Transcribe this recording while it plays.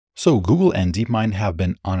So Google and DeepMind have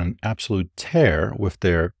been on an absolute tear with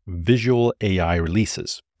their visual AI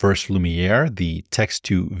releases. First Lumiere, the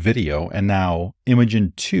text-to-video, and now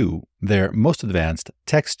Imagen 2, their most advanced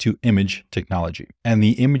text-to-image technology. And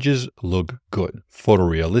the images look good,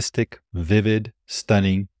 photorealistic, vivid,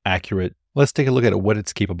 stunning, accurate. Let's take a look at what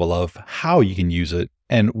it's capable of, how you can use it,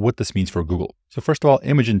 and what this means for Google. So first of all,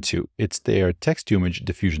 Imagen 2, it's their text-to-image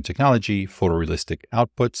diffusion technology, photorealistic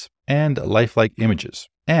outputs, and lifelike images.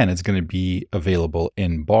 And it's going to be available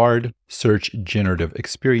in BARD, Search Generative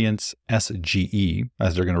Experience, SGE,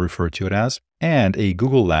 as they're going to refer to it as, and a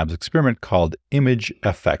Google Labs experiment called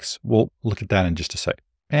ImageFX. We'll look at that in just a sec.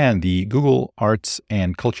 And the Google Arts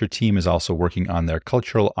and Culture team is also working on their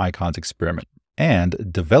Cultural Icons experiment.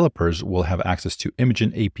 And developers will have access to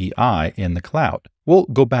Imagen API in the cloud. We'll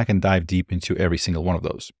go back and dive deep into every single one of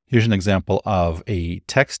those. Here's an example of a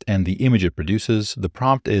text and the image it produces. The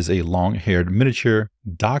prompt is a long-haired miniature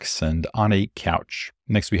dachshund on a couch.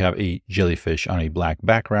 Next, we have a jellyfish on a black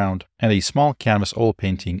background and a small canvas oil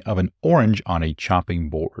painting of an orange on a chopping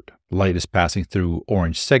board. Light is passing through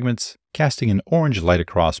orange segments, casting an orange light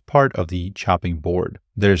across part of the chopping board.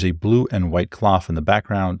 There's a blue and white cloth in the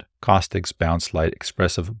background, caustics, bounce light,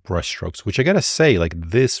 expressive brushstrokes, which I gotta say, like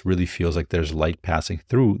this really feels like there's light passing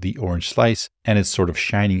through the orange slice and it's sort of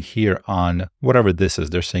shining here on whatever this is.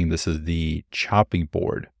 They're saying this is the chopping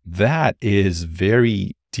board. That is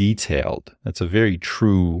very detailed. That's a very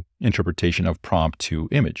true interpretation of prompt to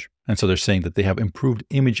image. And so they're saying that they have improved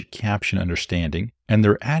image caption understanding, and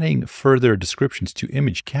they're adding further descriptions to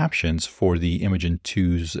image captions for the Imagen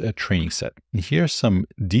 2's training set. And here's some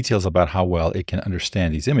details about how well it can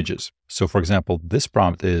understand these images. So for example, this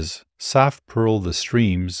prompt is, soft purl the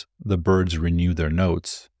streams, the birds renew their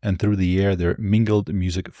notes, and through the air their mingled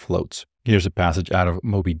music floats. Here's a passage out of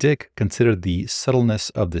Moby Dick. Consider the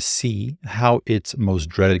subtleness of the sea, how its most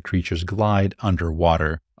dreaded creatures glide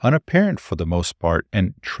underwater, unapparent for the most part,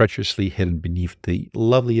 and treacherously hidden beneath the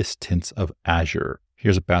loveliest tints of azure.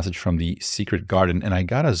 Here's a passage from The Secret Garden, and I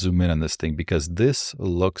gotta zoom in on this thing because this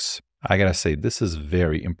looks, I gotta say, this is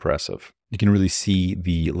very impressive. You can really see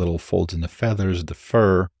the little folds in the feathers, the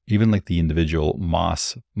fur, even like the individual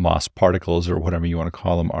moss particles or whatever you want to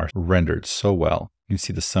call them are rendered so well. You can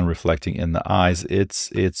see the sun reflecting in the eyes.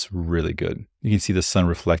 It's really good. You can see the sun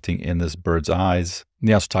reflecting in this bird's eyes. And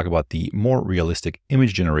they also talk about the more realistic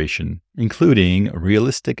image generation, including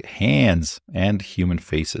realistic hands and human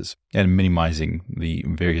faces, and minimizing the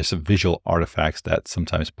various visual artifacts that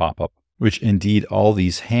sometimes pop up, which indeed all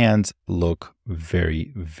these hands look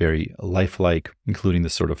very, very lifelike, including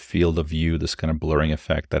this sort of field of view, this kind of blurring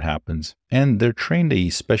effect that happens. And they're trained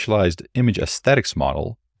a specialized image aesthetics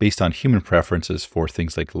model based on human preferences for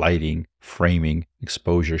things like lighting, framing,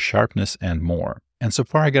 exposure, sharpness, and more. And so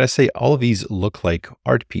far, I gotta say, all of these look like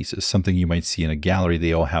art pieces, something you might see in a gallery.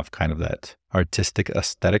 They all have kind of that artistic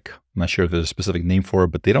aesthetic. I'm not sure if there's a specific name for it,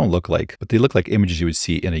 but they look like images you would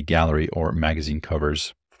see in a gallery or magazine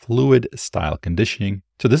covers. Fluid style conditioning.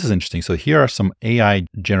 So this is interesting. So here are some AI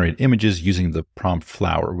generated images using the prompt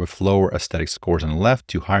flower with lower aesthetic scores on the left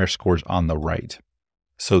to higher scores on the right.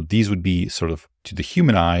 So these would be sort of, to the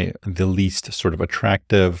human eye, the least sort of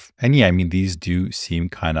attractive. And yeah, I mean, these do seem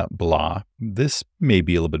kind of blah. This may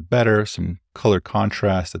be a little bit better, some color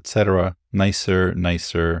contrast, etc.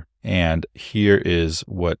 Nicer. And here is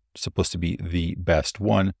what's supposed to be the best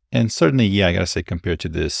one. And certainly, yeah, I gotta say, compared to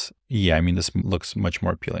this, yeah, I mean, this looks much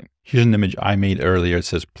more appealing. Here's an image I made earlier. It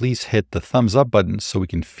says, please hit the thumbs up button so we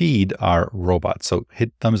can feed our robot. So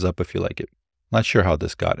hit thumbs up if you like it. Not sure how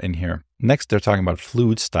this got in here. Next, they're talking about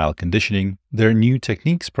fluid style conditioning. Their new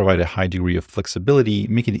techniques provide a high degree of flexibility,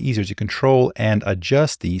 making it easier to control and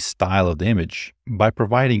adjust the style of the image. By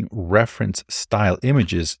providing reference style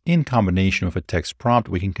images in combination with a text prompt,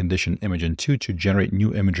 we can condition Imagen 2 to generate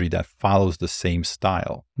new imagery that follows the same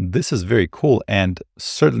style. This is very cool, and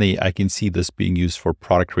certainly I can see this being used for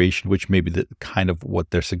product creation, which may be the kind of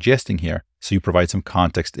what they're suggesting here. So you provide some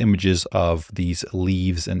context images of these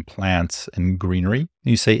leaves and plants and greenery.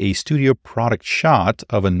 And you say a studio product shot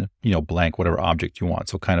of an, blank, whatever object you want.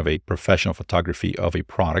 So kind of a professional photography of a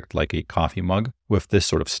product like a coffee mug with this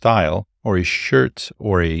sort of style, or a shirt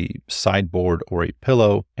or a sideboard or a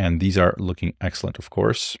pillow. And these are looking excellent, of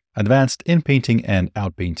course. Advanced in-painting and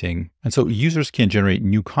out-painting. And so users can generate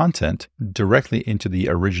new content directly into the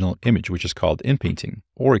original image, which is called in-painting,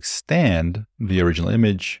 or extend the original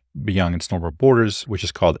image beyond its normal borders, which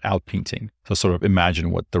is called out-painting. So sort of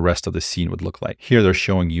imagine what the rest of the scene would look like. Here they're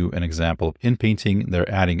showing you an example of in-painting.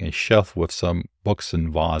 They're adding a shelf with some books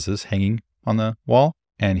and vases hanging on the wall.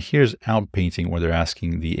 And here's outpainting, where they're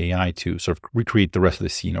asking the AI to sort of recreate the rest of the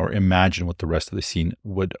scene or imagine what the rest of the scene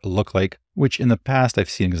would look like, which in the past I've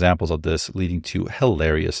seen examples of this leading to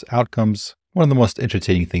hilarious outcomes. One of the most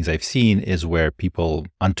entertaining things I've seen is where people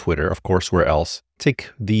on Twitter, of course, where else,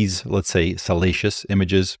 take these, let's say, salacious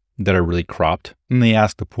images that are really cropped, and they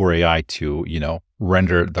ask the poor AI to,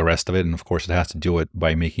 render the rest of it. And of course, it has to do it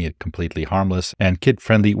by making it completely harmless and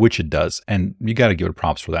kid-friendly, which it does. And you got to give it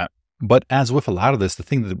props for that. But as with a lot of this, the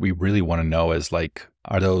thing that we really want to know is like,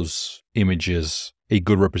 are those images a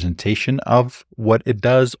good representation of what it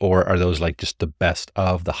does, or are those like just the best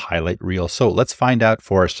of the highlight reel? So let's find out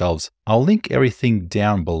for ourselves. I'll link everything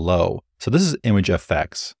down below. So this is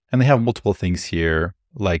ImageFX, and they have multiple things here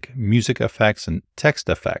like music effects and text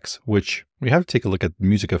effects, which we have to take a look at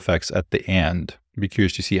music effects at the end. Be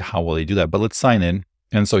curious to see how well they do that, but let's sign in.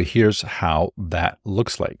 And so here's how that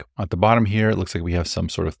looks like. At the bottom here, it looks like we have some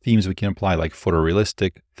sort of themes we can apply, like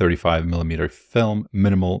photorealistic, 35mm film,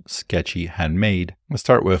 minimal, sketchy, handmade. Let's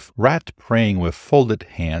start with rat praying with folded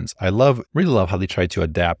hands. I really love how they try to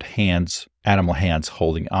adapt hands, animal hands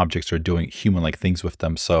holding objects or doing human-like things with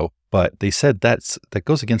them. But they said that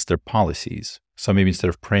goes against their policies. So maybe instead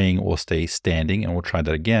of praying, we'll stay standing, and we'll try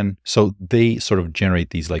that again. So they sort of generate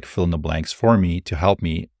these like fill in the blanks for me to help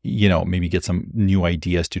me, maybe get some new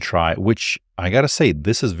ideas to try, which I got to say,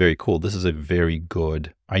 this is very cool. This is a very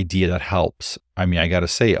good idea that helps. I mean, I got to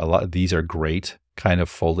say, a lot of these are great, kind of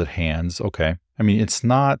folded hands. Okay. I mean, it's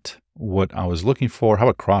not what I was looking for. How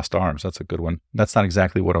about crossed arms? That's a good one. That's not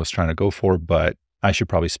exactly what I was trying to go for, but I should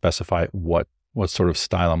probably specify what sort of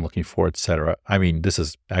style I'm looking for, etc. I mean, this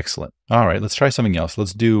is excellent. All right, let's try something else.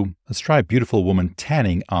 Let's try beautiful woman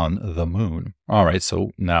tanning on the moon. All right,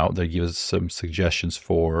 so now they give us some suggestions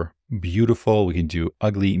for beautiful. We can do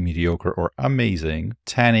ugly, mediocre, or amazing.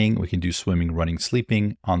 Tanning, we can do swimming, running,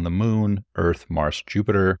 sleeping, on the moon, Earth, Mars,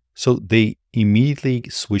 Jupiter. So they immediately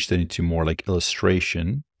switched it into more like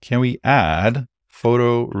illustration. Can we add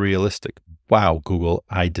photorealistic? Wow, Google,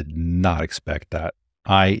 I did not expect that.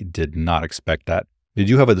 I did not expect that. They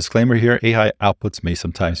do have a disclaimer here. AI outputs may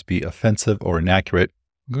sometimes be offensive or inaccurate.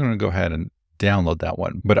 I'm going to go ahead and download that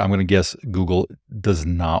one, but I'm going to guess Google does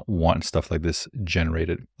not want stuff like this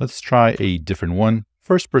generated. Let's try a different one.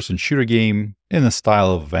 First-person shooter game in the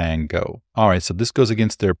style of Van Gogh. All right, so this goes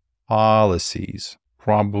against their policies,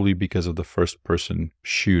 probably because of the first-person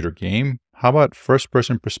shooter game. How about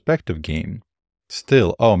first-person perspective game?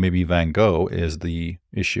 Still, maybe Van Gogh is the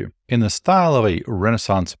issue. In the style of a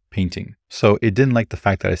Renaissance painting. So it didn't like the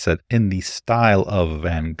fact that I said in the style of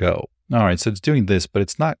Van Gogh. All right, so it's doing this, but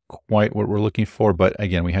it's not quite what we're looking for. But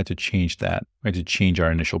again, we had to change that. We had to change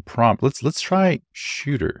our initial prompt. Let's try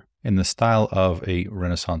shooter in the style of a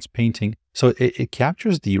Renaissance painting. So it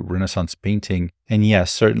captures the Renaissance painting. And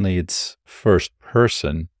yes, certainly it's first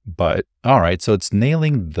person, but all right, so it's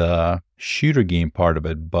nailing the shooter game part of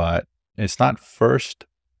it, but it's not first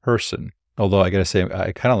person, although I gotta say,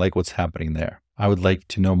 I kind of like what's happening there. I would like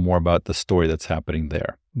to know more about the story that's happening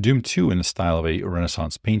there. Doom 2 in the style of a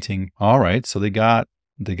Renaissance painting. All right, so they got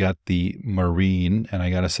the marine, and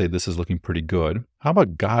I gotta say, this is looking pretty good. How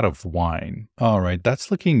about God of Wine? All right,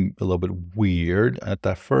 that's looking a little bit weird at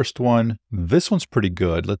that first one. This one's pretty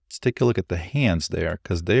good. Let's take a look at the hands there,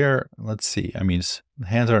 because let's see. I mean, the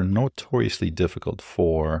hands are notoriously difficult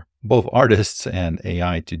for both artists and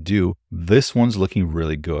AI to do. This one's looking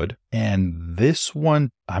really good. And this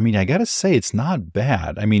one, I mean, I gotta say, it's not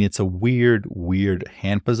bad. I mean, it's a weird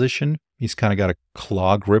hand position. He's kind of got a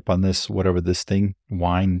claw grip on this, whatever this thing,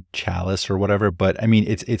 wine chalice or whatever. But I mean,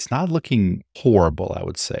 it's not looking horrible, I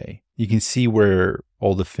would say. You can see where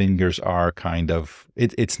all the fingers are kind of,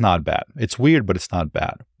 it's not bad. It's weird, but it's not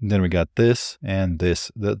bad. And then we got this and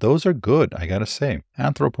this. Those are good, I gotta say.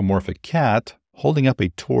 Anthropomorphic cat holding up a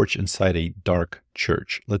torch inside a dark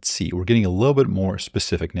church. Let's see, we're getting a little bit more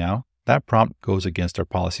specific now. That prompt goes against our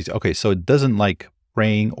policies. Okay, so it doesn't like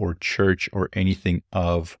praying or church or anything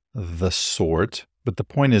of the sort. But the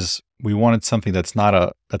point is, we wanted something that's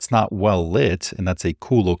not well lit, and that's a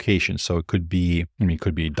cool location. So it could be, it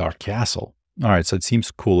could be a dark castle. All right, so it seems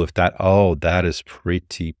cool if that, that is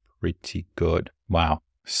pretty good. Wow.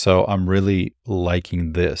 So I'm really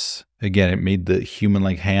liking this. Again, it made the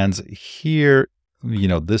human-like hands here,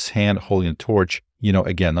 this hand holding a torch,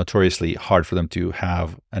 again, notoriously hard for them to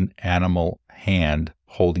have an animal hand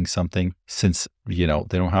holding something since, they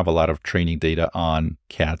don't have a lot of training data on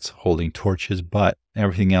cats holding torches, but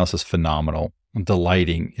everything else is phenomenal. The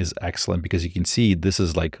lighting is excellent because you can see this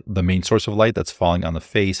is like the main source of light that's falling on the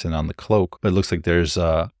face and on the cloak. But it looks like there's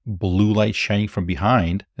blue light shining from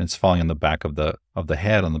behind and it's falling on the back of the of the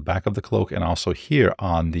head on the back of the cloak and also here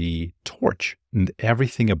on the torch. And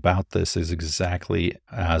everything about this is exactly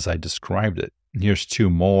as I described it. Here's two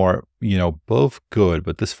more, both good,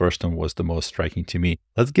 but this first one was the most striking to me.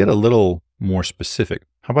 Let's get a little more specific.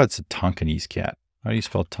 How about it's a Tonkinese cat? How do you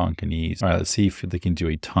spell Tonkinese? All right, let's see if they can do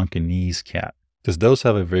a Tonkinese cat. Because those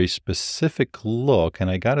have a very specific look, and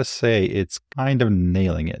I gotta say, it's kind of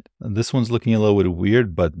nailing it. This one's looking a little bit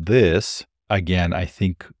weird, but this, again, I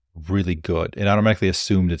think really good. It automatically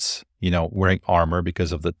assumed it's, wearing armor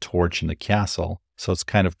because of the torch in the castle. So it's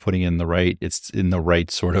kind of putting in it's in the right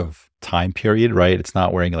sort of time period, right? It's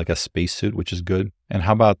not wearing like a spacesuit, which is good. And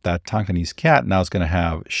how about that Tonkinese cat? Now it's going to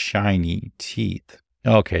have shiny teeth.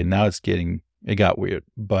 Okay, now it got weird,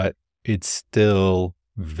 but it's still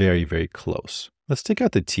very, very close. Let's take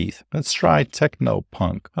out the teeth. Let's try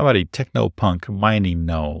techno-punk. How about a techno-punk mining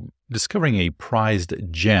gnome? Discovering a prized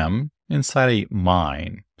gem inside a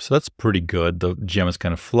mine. So that's pretty good. The gem is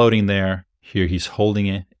kind of floating there. Here he's holding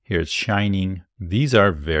it. Here it's shining. These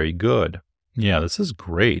are very good. Yeah, this is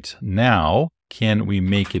great. Now, can we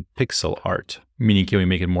make it pixel art? Meaning, can we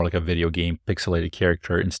make it more like a video game pixelated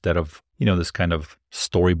character instead of, this kind of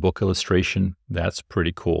storybook illustration? That's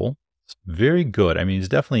pretty cool. It's very good. I mean, it's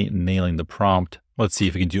definitely nailing the prompt. Let's see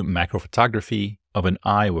if we can do macro photography of an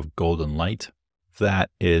eye with golden light. That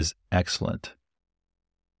is excellent.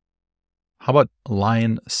 How about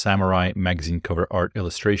Lion Samurai magazine cover art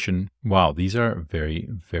illustration? Wow, these are very,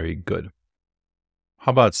 very good.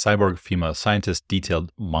 How about cyborg female scientist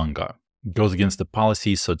detailed manga? It goes against the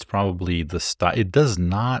policy, so it's probably the style. It does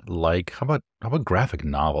not like, how about graphic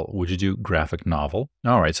novel? Would you do graphic novel?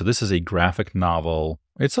 All right, so this is a graphic novel.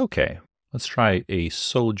 It's okay. Let's try a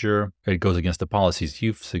soldier. It goes against the policies.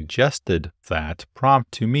 You've suggested that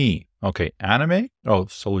prompt to me. Okay, anime? Oh,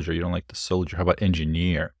 soldier. You don't like the soldier. How about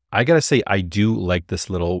engineer? I gotta say, I do like this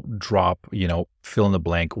little drop, fill in the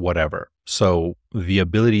blank, whatever. So the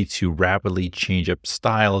ability to rapidly change up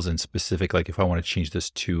styles and specific, like if I want to change this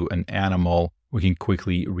to an animal, we can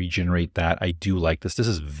quickly regenerate that. I do like this. This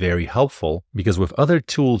is very helpful because with other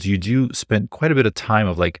tools, you do spend quite a bit of time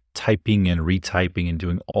of like typing and retyping and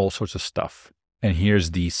doing all sorts of stuff. And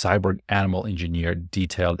here's the cyborg animal engineer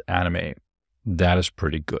detailed anime. That is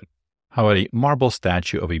pretty good. How about a marble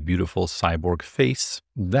statue of a beautiful cyborg face?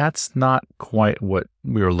 That's not quite what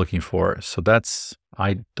we were looking for. So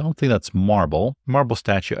I don't think that's marble. Marble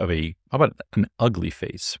statue of how about an ugly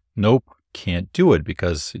face? Nope, can't do it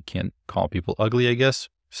because you can't call people ugly, I guess.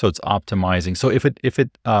 So it's optimizing. So if it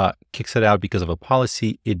kicks it out because of a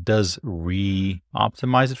policy, it does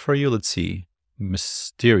re-optimize it for you. Let's see.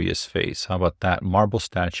 Mysterious face. How about that? Marble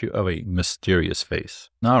statue of a mysterious face.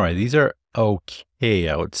 All right, these are okay,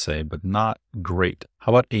 I would say, but not great.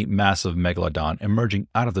 How about a massive megalodon emerging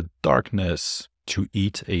out of the darkness to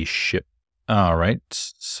eat a ship? All right,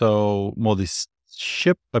 so, well, this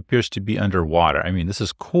ship appears to be underwater. I mean, this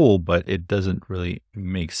is cool, but it doesn't really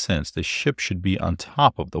make sense. The ship should be on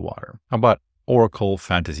top of the water. How about Oracle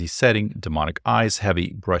fantasy setting, demonic eyes,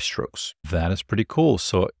 heavy brushstrokes? That is pretty cool.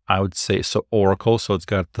 So I would say, so Oracle, so it's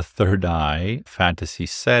got the third eye, fantasy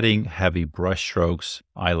setting, heavy brushstrokes.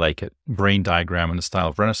 I like it. Brain diagram in the style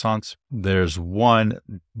of Renaissance. There's one,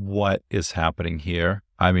 what is happening here?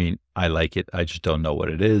 I mean, I like it. I just don't know what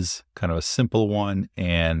it is. Kind of a simple one.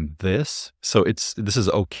 And this, so this is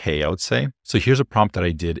okay, I would say. So here's a prompt that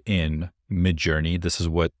I did in Midjourney. This is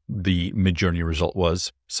what the Midjourney result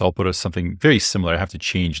was. So I'll put something very similar. I have to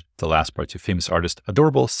change the last part to famous artist,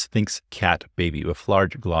 adorable Sphinx cat baby with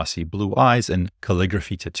large glossy blue eyes and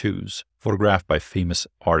calligraphy tattoos, photographed by famous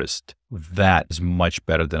artist. That is much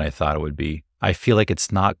better than I thought it would be. I feel like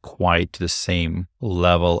it's not quite the same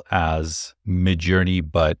level as Midjourney,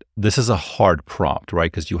 but this is a hard prompt,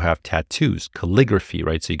 right? Because you have tattoos, calligraphy,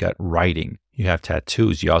 right? So you got writing. You have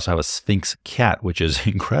tattoos. You also have a Sphinx cat, which is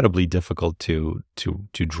incredibly difficult to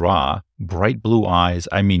draw. Bright blue eyes.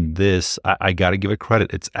 I mean, I got to give it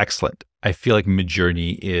credit. It's excellent. I feel like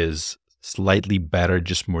Midjourney is slightly better,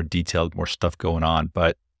 just more detailed, more stuff going on.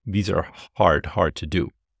 But these are hard to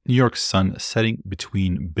do. New York sun setting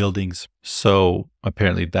between buildings. So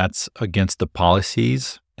apparently that's against the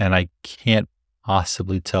policies. And I can't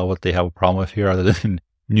possibly tell what they have a problem with here other than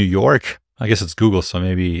New York. I guess it's Google, so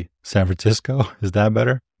maybe San Francisco. Is that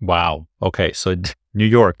better? Wow. Okay, so New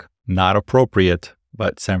York, not appropriate,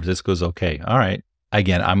 but San Francisco is okay. All right.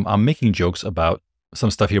 Again, I'm making jokes about some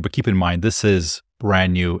stuff here, but keep in mind, this is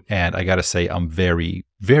brand new. And I got to say, I'm very,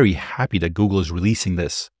 very happy that Google is releasing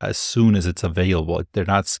this as soon as it's available. They're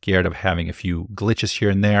not scared of having a few glitches here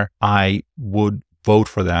and there. I would vote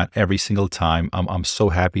for that every single time. I'm so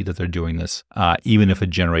happy that they're doing this, even if it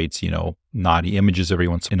generates, naughty images every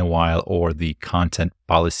once in a while, or the content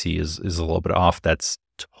policy is a little bit off. That's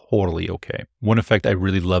totally okay. One effect I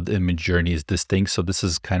really loved in Midjourney is this thing. So this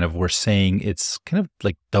is kind of, we're saying it's kind of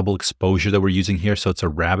like double exposure that we're using here. So it's a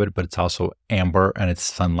rabbit, but it's also amber and it's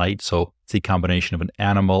sunlight. So it's a combination of an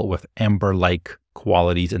animal with amber-like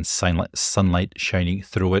qualities and sunlight shining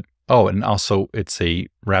through it. Oh, and also it's a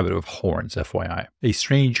rabbit with horns, FYI. A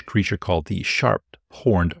strange creature called the sharp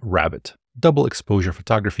horned rabbit. Double exposure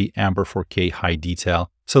photography, amber 4K high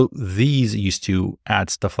detail. So these used to add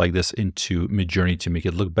stuff like this into Midjourney to make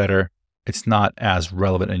it look better. It's not as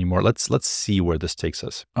relevant anymore. Let's see where this takes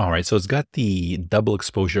us. All right, so it's got the double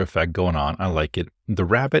exposure effect going on. I like it. The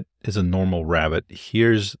rabbit is a normal rabbit.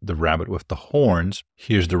 Here's the rabbit with the horns.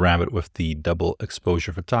 Here's the rabbit with the double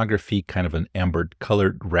exposure photography, kind of an amber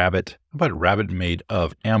colored rabbit. How about rabbit made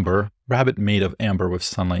of amber? Rabbit made of amber with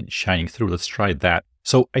sunlight shining through. Let's try that.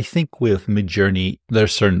 So I think with Midjourney,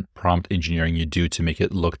 there's certain prompt engineering you do to make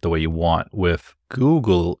it look the way you want. With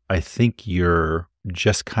Google, I think you're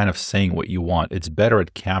just kind of saying what you want. It's better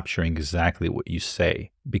at capturing exactly what you say,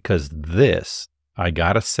 because this, I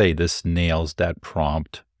gotta say, this nails that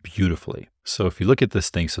prompt beautifully. So if you look at this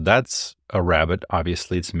thing, so that's a rabbit.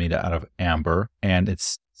 Obviously, it's made out of amber, and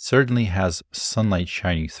it certainly has sunlight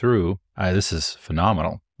shining through. This is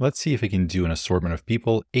phenomenal. Let's see if we can do an assortment of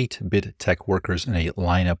people, 8-bit tech workers in a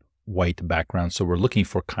lineup white background. So we're looking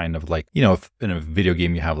for kind of like, if in a video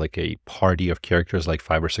game you have like a party of characters, like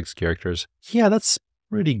 5 or 6 characters. Yeah, that's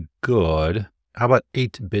pretty good. How about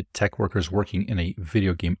 8-bit tech workers working in a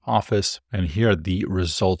video game office? And here are the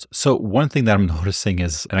results. So one thing that I'm noticing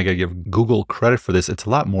is, and I gotta give Google credit for this, it's a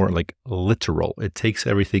lot more like literal. It takes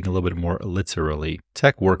everything a little bit more literally.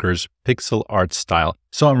 Tech workers, pixel art style.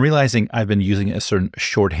 So I'm realizing I've been using a certain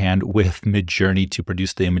shorthand with Midjourney to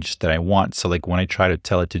produce the images that I want. So like when I try to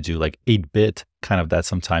tell it to do like 8-bit, kind of that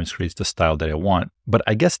sometimes creates the style that I want. But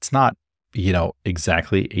I guess it's not,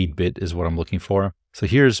 exactly 8-bit is what I'm looking for. So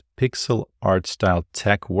here's pixel art style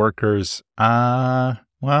tech workers.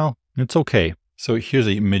 Well, it's okay. So here's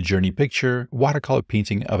a Midjourney picture, watercolor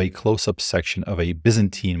painting of a close-up section of a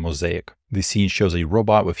Byzantine mosaic. The scene shows a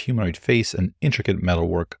robot with humanoid face and intricate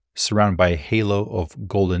metalwork surrounded by a halo of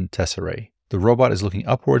golden tesserae. The robot is looking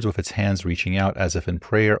upwards with its hands reaching out as if in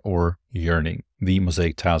prayer or yearning. The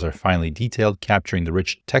mosaic tiles are finely detailed, capturing the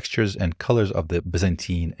rich textures and colors of the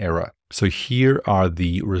Byzantine era. So here are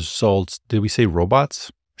the results. Did we say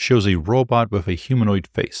robots? Shows a robot with a humanoid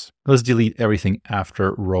face. Let's delete everything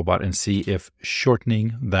after robot and see if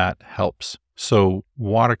shortening that helps. So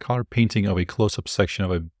watercolor painting of a close-up section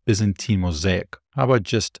of a Byzantine mosaic. How about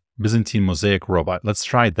just Byzantine mosaic robot? Let's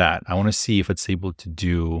try that. I want to see if it's able to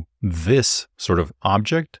do this sort of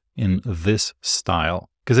object in this style,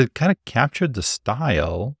 because it kind of captured the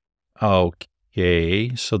style.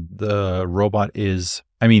 Okay, so the robot is,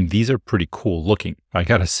 these are pretty cool looking. I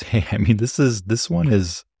gotta say, this one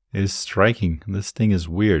is striking. This thing is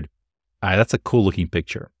weird. That's a cool looking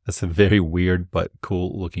picture. That's a very weird but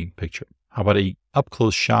cool looking picture. How about a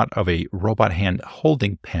up-close shot of a robot hand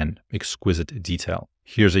holding pen? Exquisite detail.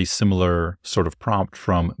 Here's a similar sort of prompt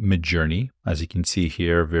from Midjourney. As you can see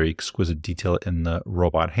here, very exquisite detail in the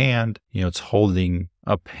robot hand. It's holding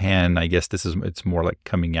a pen. I guess it's more like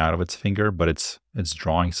coming out of its finger, but it's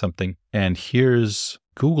drawing something. And here's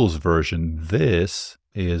Google's version. This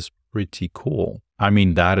is pretty cool.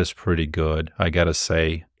 That is pretty good, I gotta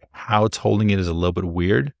say. How it's holding it is a little bit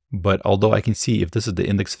weird, but although I can see if this is the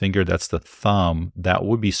index finger, that's the thumb, that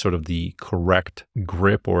would be sort of the correct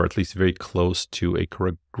grip, or at least very close to a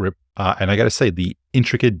correct grip. And I got to say, the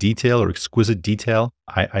intricate detail or exquisite detail,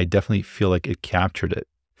 I definitely feel like it captured it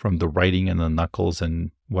from the writing and the knuckles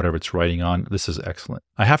and whatever it's writing on. This is excellent.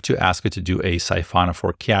 I have to ask it to do a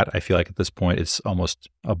siphonophore cat. I feel like at this point it's almost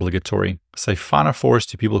obligatory. Siphonophores,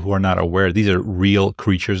 to people who are not aware, these are real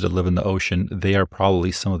creatures that live in the ocean. They are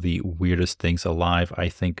probably some of the weirdest things alive, I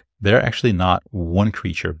think. They're actually not one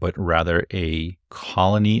creature, but rather a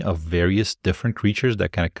colony of various different creatures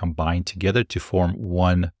that kind of combine together to form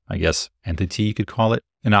one, I guess, entity, you could call it.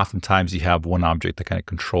 And oftentimes you have one object that kind of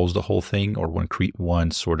controls the whole thing, or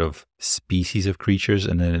one sort of species of creatures.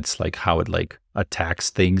 And then it's like how it like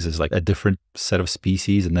attacks things is like a different set of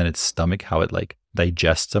species. And then its stomach, how it like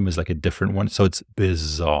digests them is like a different one. So it's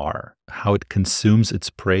bizarre. How it consumes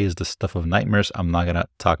its prey is the stuff of nightmares. I'm not going to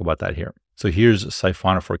talk about that here. So here's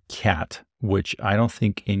siphonophore cat, which I don't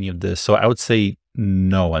think any of this. So I would say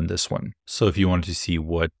no on this one. So if you wanted to see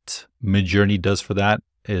what Midjourney does for that,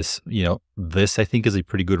 is, this I think is a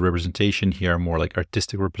pretty good representation. Here are more like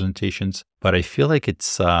artistic representations, but I feel like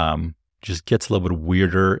it's just gets a little bit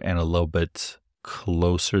weirder and a little bit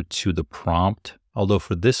closer to the prompt. Although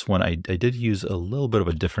for this one, I did use a little bit of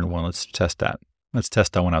a different one. Let's test that. Let's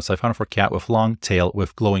test that one out. So I found it for cat with long tail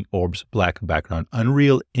with glowing orbs, black background,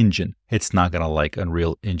 Unreal Engine. It's not going to like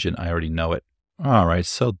Unreal Engine. I already know it. All right.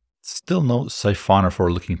 So still no siphoner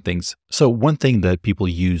for looking things. So one thing that people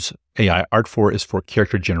use AI art for is for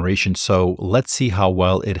character generation. So let's see how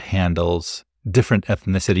well it handles different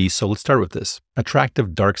ethnicities. So let's start with this.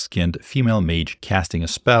 Attractive, dark-skinned female mage casting a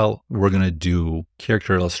spell. We're going to do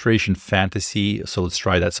character illustration fantasy. So let's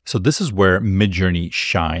try that. So this is where Midjourney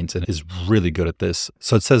shines and is really good at this.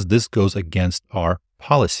 So it says this goes against our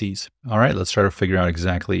policies. All right, let's try to figure out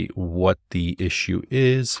exactly what the issue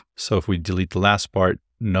is. So if we delete the last part,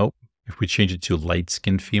 nope. If we change it to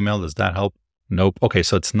light-skinned female, does that help? Nope. Okay,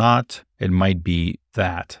 so it's not, it might be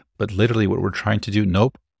that, but literally what we're trying to do,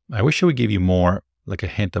 nope. I wish I would give you more, like a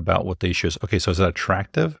hint about what the issue is. Okay, so is that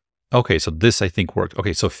attractive? Okay, so this I think worked.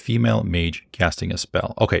 Okay, so female mage casting a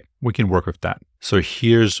spell. Okay, we can work with that. So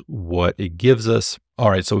here's what it gives us. All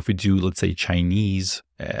right, so if we do, let's say Chinese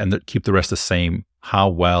and keep the rest the same, how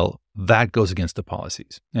well that goes against the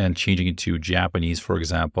policies. And changing it to Japanese, for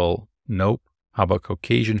example, nope. How about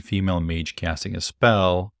Caucasian female mage casting a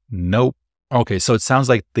spell? Nope. Okay, so it sounds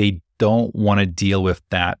like they don't want to deal with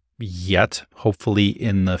that yet. Hopefully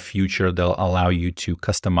in the future, they'll allow you to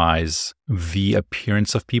customize the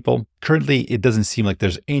appearance of people. Currently, it doesn't seem like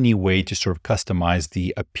there's any way to sort of customize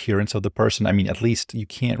the appearance of the person. I mean, at least you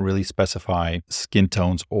can't really specify skin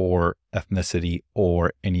tones or ethnicity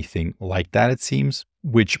or anything like that, it seems,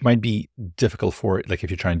 which might be difficult for like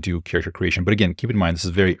if you're trying to do character creation. But again, keep in mind, this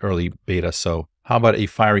is very early beta. So how about a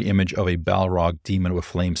fiery image of a Balrog demon with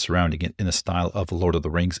flames surrounding it in the style of Lord of the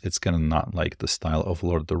Rings? It's going to not like the style of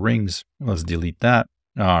Lord of the Rings. Let's delete that.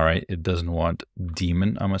 All right, it doesn't want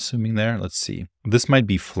demon, I'm assuming there. Let's see. This might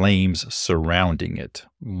be flames surrounding it.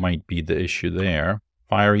 Might be the issue there.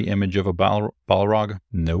 Fiery image of a Balrog?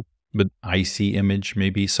 Nope. But icy image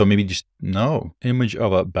maybe. So maybe just no. Image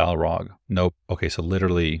of a Balrog? Nope. Okay, so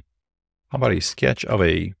literally, how about a sketch of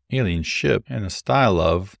a alien ship in the style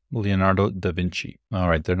of Leonardo da Vinci? All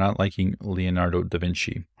right, they're not liking Leonardo da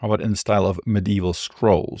Vinci. How about in the style of medieval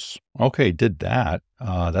scrolls? Okay, did that.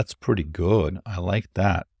 That's pretty good. I like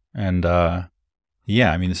that. And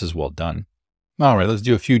yeah, I mean, this is well done. All right, let's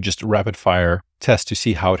do a few just rapid fire tests to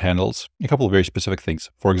see how it handles a couple of very specific things.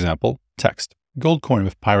 For example, text. Gold coin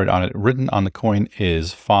with pirate on it. Written on the coin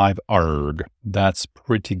is 5 ARG. That's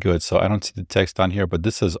pretty good. So I don't see the text on here, but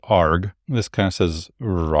this says ARG. This kind of says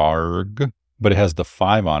RARG, but it has the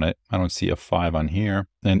 5 on it. I don't see a 5 on here,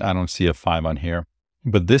 and I don't see a 5 on here.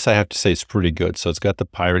 But this, I have to say, is pretty good. So it's got the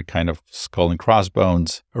pirate kind of skull and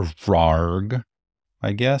crossbones, RARG,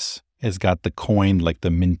 I guess. It's got the coin, like the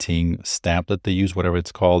minting stamp that they use, whatever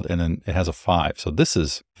it's called, and then it has a 5. So this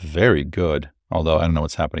is very good. Although I don't know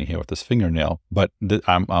what's happening here with this fingernail, but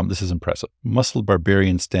this is impressive. Muscled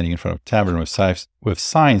barbarian standing in front of tavern with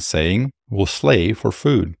signs saying, "We'll slay for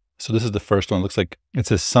food." So this is the first one. It looks like it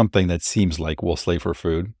says something that seems like "we'll slay for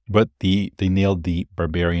food," but they nailed the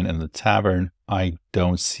barbarian and the tavern. I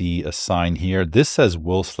don't see a sign here. This says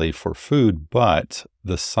 "we'll slay for food," but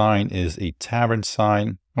the sign is a tavern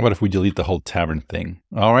sign. How about if we delete the whole tavern thing?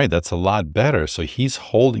 All right, that's a lot better. So he's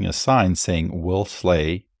holding a sign saying "we'll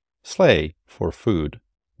slay for food."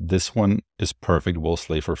 This one is perfect. We'll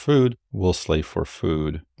slay for food. We'll slay for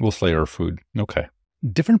food. We'll slay our food. Okay.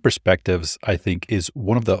 Different perspectives, I think, is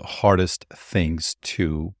one of the hardest things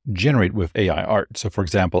to generate with AI art. So for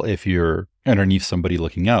example, if you're underneath somebody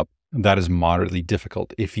looking up, that is moderately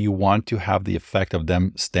difficult. If you want to have the effect of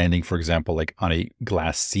them standing, for example, like on a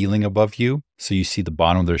glass ceiling above you, so you see the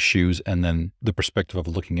bottom of their shoes and then the perspective of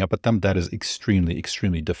looking up at them, that is extremely,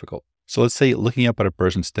 extremely difficult. So let's say looking up at a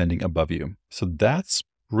person standing above you. So that's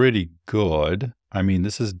pretty good. I mean,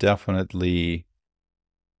 this is definitely,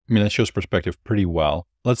 that shows perspective pretty well.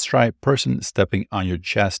 Let's try person stepping on your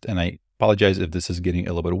chest. And I apologize if this is getting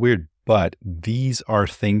a little bit weird, but these are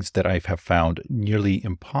things that I have found nearly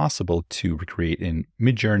impossible to recreate in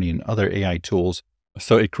Midjourney and other AI tools.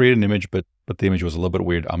 So it created an image, but the image was a little bit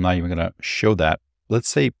weird. I'm not even going to show that. Let's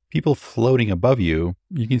say people floating above you,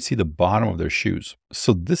 you can see the bottom of their shoes.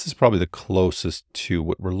 So this is probably the closest to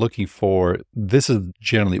what we're looking for. This is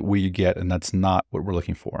generally what you get, and that's not what we're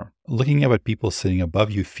looking for. Looking up at people sitting above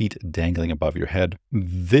you, feet dangling above your head.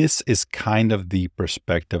 This is kind of the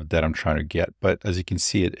perspective that I'm trying to get. But as you can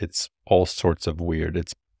see, it's all sorts of weird.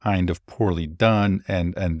 It's kind of poorly done,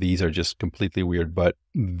 and these are just completely weird, but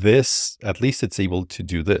this, at least it's able to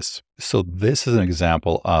do this. So this is an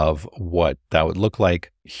example of what that would look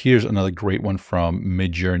like. Here's another great one from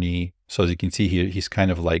Midjourney. So as you can see here, he's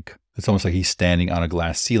kind of like, it's almost like he's standing on a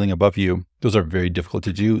glass ceiling above you. Those are very difficult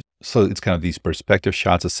to do. So it's kind of these perspective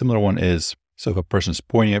shots. A similar one is, so if a person's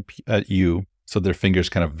pointing at you, so their finger's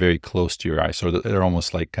kind of very close to your eye. So they're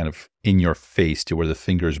almost like kind of in your face to where the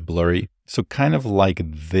finger is blurry. So kind of like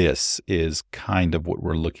this is kind of what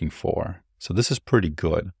we're looking for. So this is pretty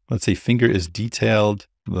good. Let's say finger is detailed.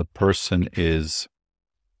 The person is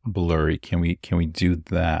blurry. Can we do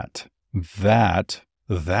that?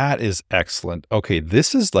 That is excellent. Okay,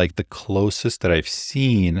 this is like the closest that I've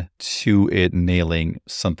seen to it nailing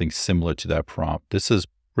something similar to that prompt. This is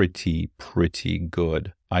pretty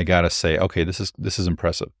good. I gotta say, okay, this is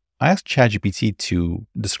impressive. I asked ChatGPT to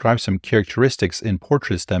describe some characteristics in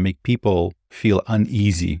portraits that make people feel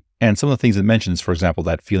uneasy. And some of the things it mentions, for example,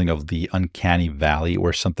 that feeling of the uncanny valley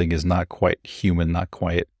where something is not quite human, not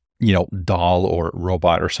quite, doll or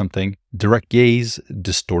robot or something. Direct gaze,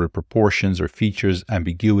 distorted proportions or features,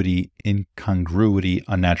 ambiguity, incongruity,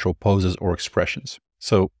 unnatural poses or expressions.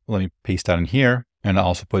 So let me paste that in here. And I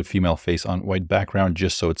also put female face on white background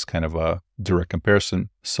just so it's kind of a direct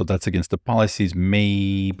comparison. So that's against the policies,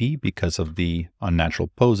 maybe because of the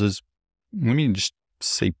unnatural poses. Let me just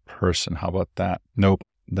say person. How about that? Nope,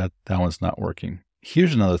 that one's not working.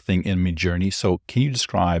 Here's another thing in Midjourney. So can you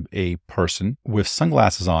describe a person with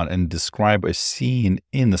sunglasses on and describe a scene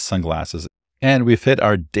in the sunglasses? And we've hit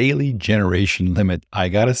our daily generation limit. I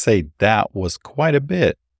gotta say that was quite a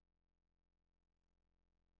bit.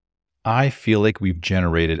 I feel like we've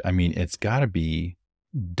generated, it's gotta be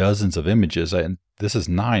dozens of images. And this is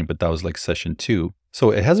 9, but that was like session 2.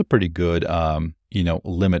 So it has a pretty good,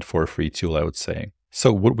 limit for a free tool, I would say.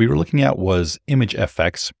 So what we were looking at was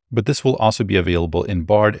ImageFX, but this will also be available in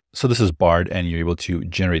Bard. So this is Bard, and you're able to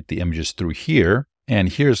generate the images through here. And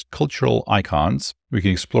here's cultural icons. We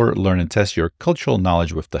can explore, learn, and test your cultural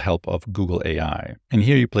knowledge with the help of Google AI. And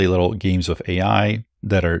here you play little games of AI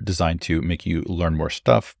that are designed to make you learn more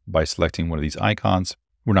stuff by selecting one of these icons.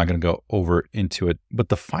 We're not going to go over into it. But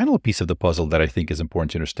the final piece of the puzzle that I think is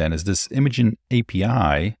important to understand is this Imagen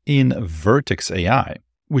API in Vertex AI,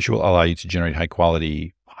 which will allow you to generate high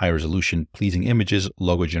quality, high resolution, pleasing images,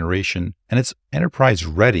 logo generation, and it's enterprise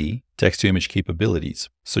ready text to image capabilities.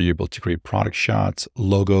 So you're able to create product shots,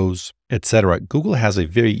 logos, etc. Google has a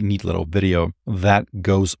very neat little video that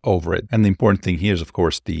goes over it. And the important thing here is, of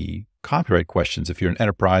course, the copyright questions. If you're an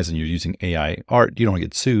enterprise and you're using AI art, you don't want to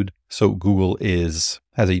get sued. So Google has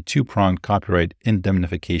a 2-pronged copyright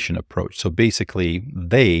indemnification approach. So basically,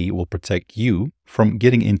 they will protect you from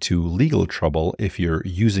getting into legal trouble if you're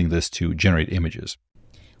using this to generate images.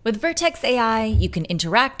 With Vertex AI, you can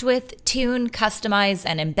interact with, tune, customize,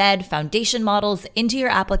 and embed foundation models into your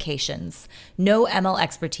applications. No ML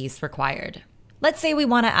expertise required. Let's say we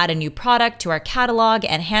want to add a new product to our catalog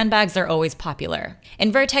and handbags are always popular.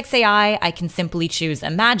 In Vertex AI, I can simply choose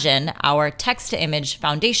Imagen, our text-to-image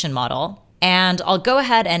foundation model, and I'll go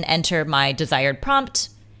ahead and enter my desired prompt,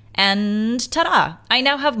 and ta-da! I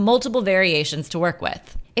now have multiple variations to work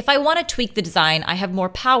with. If I want to tweak the design, I have more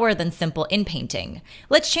power than simple inpainting.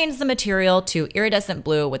 Let's change the material to iridescent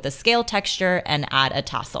blue with a scale texture and add a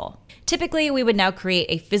tassel. Typically, we would now create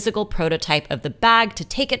a physical prototype of the bag to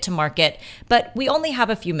take it to market, but we only have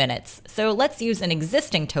a few minutes, so let's use an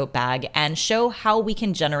existing tote bag and show how we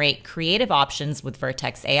can generate creative options with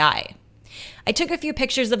Vertex AI. I took a few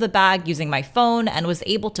pictures of the bag using my phone and was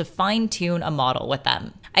able to fine-tune a model with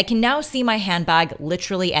them. I can now see my handbag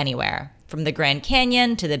literally anywhere. From the Grand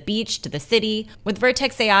Canyon to the beach to the city, with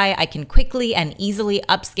Vertex AI, I can quickly and easily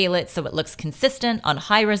upscale it so it looks consistent on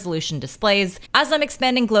high-resolution displays. As I'm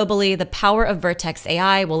expanding globally, the power of Vertex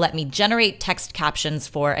AI will let me generate text captions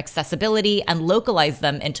for accessibility and localize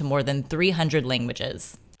them into more than 300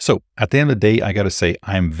 languages. So at the end of the day, I got to say,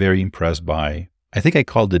 I'm very impressed by, I think I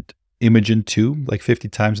called it Imagen 2 like 50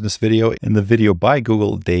 times in this video. In the video by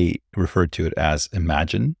Google, they referred to it as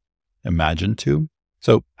Imagen 2.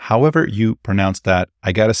 So however you pronounce that,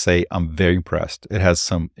 I gotta say, I'm very impressed. It has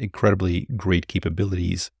some incredibly great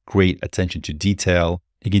capabilities, great attention to detail.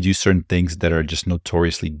 It can do certain things that are just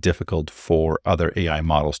notoriously difficult for other AI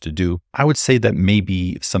models to do. I would say that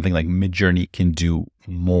maybe something like Midjourney can do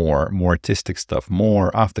more artistic stuff,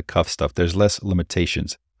 more off-the-cuff stuff. There's less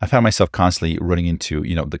limitations. I found myself constantly running into,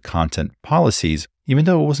 the content policies, even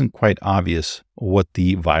though it wasn't quite obvious what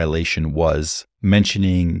the violation was.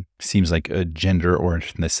 Mentioning seems like a gender or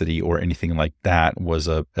ethnicity or anything like that was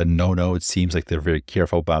a no-no. It seems like they're very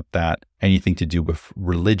careful about that. Anything to do with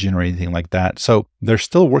religion or anything like that. So they're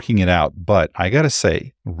still working it out. But I gotta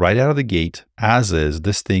say, right out of the gate, as is,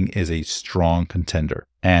 this thing is a strong contender.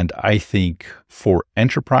 And I think for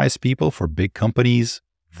enterprise people, for big companies,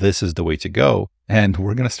 this is the way to go. And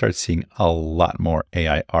we're going to start seeing a lot more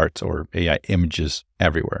AI art or AI images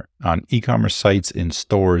everywhere on e-commerce sites, in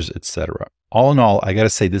stores, etc. All in all, I got to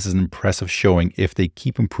say this is an impressive showing if they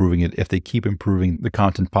keep improving it, if they keep improving the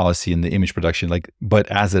content policy and the image production. But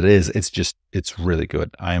as it is, it's really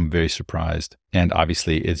good. I am very surprised. And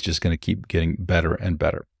obviously, it's just going to keep getting better and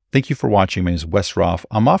better. Thank you for watching. My name is Wes Roth.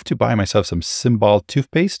 I'm off to buy myself some Symbol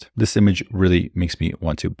toothpaste. This image really makes me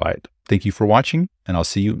want to buy it. Thank you for watching, and I'll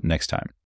see you next time.